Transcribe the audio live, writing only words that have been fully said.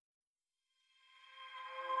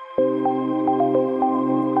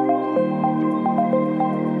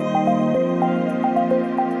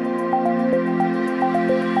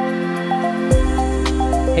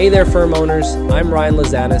Hey there, firm owners. I'm Ryan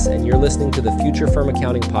Lazanis, and you're listening to the Future Firm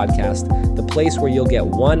Accounting Podcast, the place where you'll get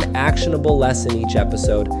one actionable lesson each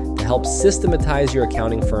episode to help systematize your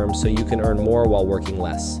accounting firm so you can earn more while working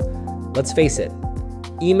less. Let's face it,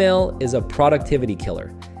 email is a productivity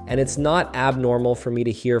killer, and it's not abnormal for me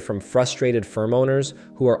to hear from frustrated firm owners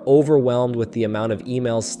who are overwhelmed with the amount of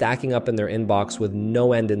emails stacking up in their inbox with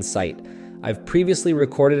no end in sight. I've previously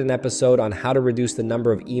recorded an episode on how to reduce the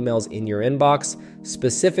number of emails in your inbox,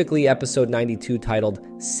 specifically episode 92 titled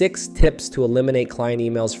 6 Tips to Eliminate Client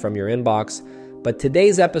Emails from Your Inbox. But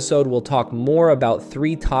today's episode will talk more about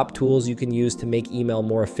 3 top tools you can use to make email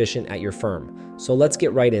more efficient at your firm. So let's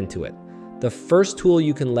get right into it. The first tool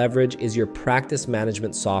you can leverage is your practice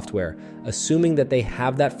management software, assuming that they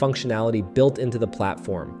have that functionality built into the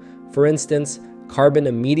platform. For instance, Carbon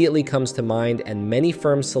immediately comes to mind, and many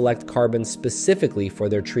firms select Carbon specifically for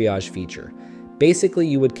their triage feature. Basically,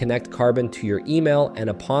 you would connect Carbon to your email, and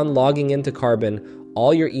upon logging into Carbon,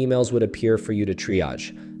 all your emails would appear for you to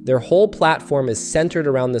triage. Their whole platform is centered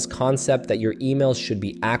around this concept that your emails should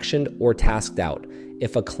be actioned or tasked out.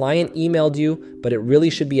 If a client emailed you, but it really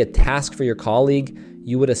should be a task for your colleague,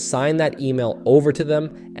 you would assign that email over to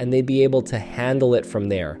them, and they'd be able to handle it from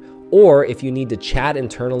there. Or if you need to chat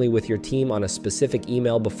internally with your team on a specific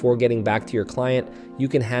email before getting back to your client, you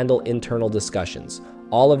can handle internal discussions.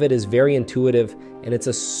 All of it is very intuitive, and it's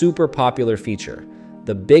a super popular feature.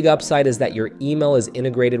 The big upside is that your email is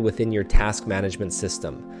integrated within your task management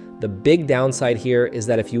system. The big downside here is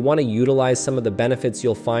that if you want to utilize some of the benefits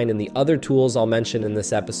you'll find in the other tools I'll mention in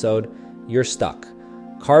this episode, you're stuck.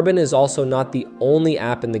 Carbon is also not the only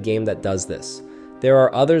app in the game that does this. There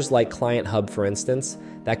are others like Client Hub, for instance,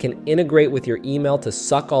 that can integrate with your email to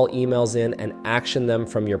suck all emails in and action them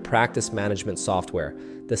from your practice management software.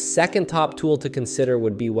 The second top tool to consider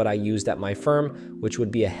would be what I used at my firm, which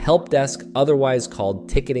would be a help desk, otherwise called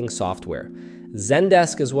ticketing software.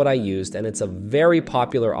 Zendesk is what I used, and it's a very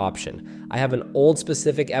popular option. I have an old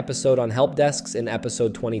specific episode on help desks in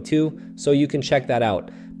episode 22, so you can check that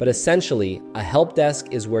out. But essentially, a help desk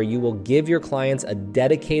is where you will give your clients a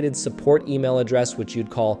dedicated support email address, which you'd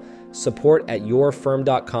call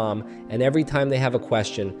support@yourfirm.com, and every time they have a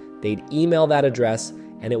question, they'd email that address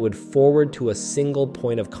and it would forward to a single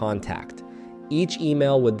point of contact. Each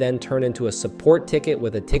email would then turn into a support ticket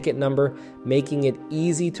with a ticket number, making it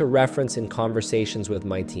easy to reference in conversations with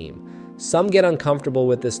my team. Some get uncomfortable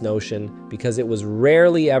with this notion because it was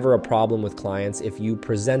rarely ever a problem with clients if you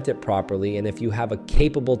present it properly and if you have a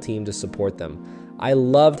capable team to support them. I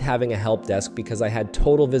loved having a help desk because I had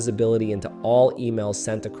total visibility into all emails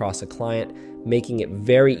sent across a client, making it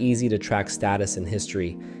very easy to track status and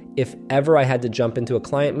history. If ever I had to jump into a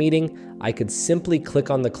client meeting, I could simply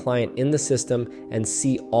click on the client in the system and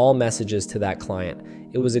see all messages to that client.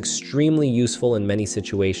 It was extremely useful in many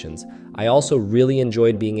situations. I also really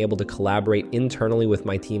enjoyed being able to collaborate internally with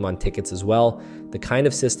my team on tickets as well. The kind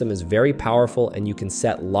of system is very powerful and you can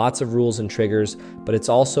set lots of rules and triggers, but it's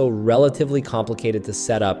also relatively complicated to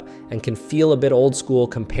set up and can feel a bit old school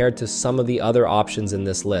compared to some of the other options in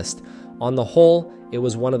this list. On the whole, it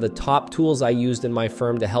was one of the top tools I used in my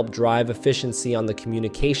firm to help drive efficiency on the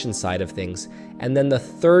communication side of things. And then the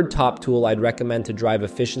third top tool I'd recommend to drive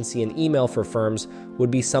efficiency in email for firms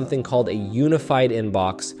would be something called a unified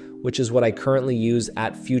inbox, which is what I currently use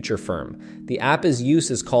at Future Firm. The app's use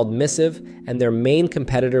is called Missive, and their main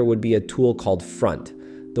competitor would be a tool called Front.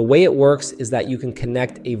 The way it works is that you can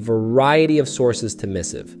connect a variety of sources to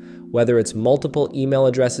Missive, whether it's multiple email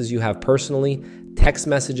addresses you have personally, text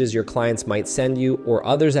messages your clients might send you, or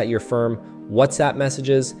others at your firm, WhatsApp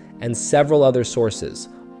messages, and several other sources.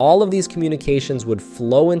 All of these communications would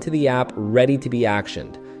flow into the app ready to be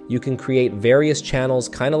actioned. You can create various channels,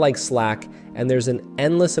 kind of like Slack, and there's an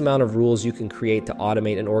endless amount of rules you can create to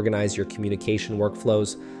automate and organize your communication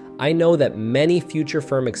workflows. I know that many Future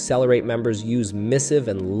Firm Accelerate members use Missive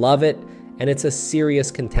and love it, and it's a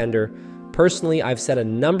serious contender. Personally, I've set a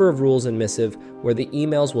number of rules in Missive where the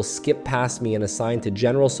emails will skip past me and assign to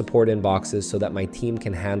general support inboxes so that my team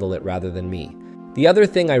can handle it rather than me. The other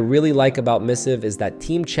thing I really like about Missive is that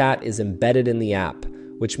Team Chat is embedded in the app,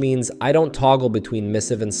 which means I don't toggle between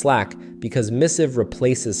Missive and Slack because Missive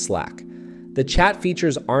replaces Slack. The chat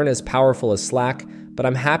features aren't as powerful as Slack, but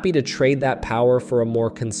I'm happy to trade that power for a more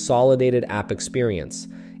consolidated app experience.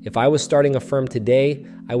 If I was starting a firm today,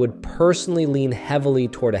 I would personally lean heavily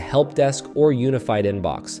toward a help desk or unified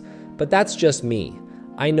inbox. But that's just me.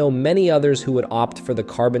 I know many others who would opt for the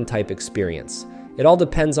Carbon type experience. It all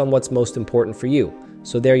depends on what's most important for you.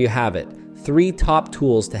 So there you have it, 3 top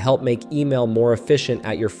tools to help make email more efficient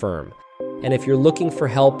at your firm. And if you're looking for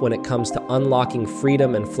help when it comes to unlocking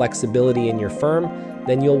freedom and flexibility in your firm,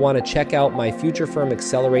 then you'll want to check out my Future Firm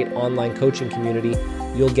Accelerate online coaching community.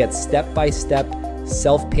 You'll get step-by-step,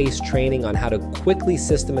 self-paced training on how to quickly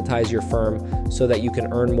systematize your firm so that you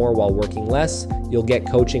can earn more while working less. You'll get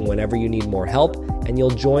coaching whenever you need more help, and you'll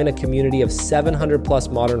join a community of 700 plus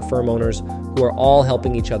modern firm owners who are all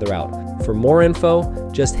helping each other out. For more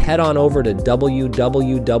info, just head on over to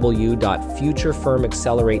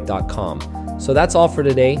www.futurefirmaccelerate.com. So that's all for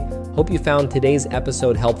today. Hope you found today's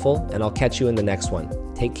episode helpful, and I'll catch you in the next one.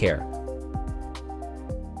 Take care.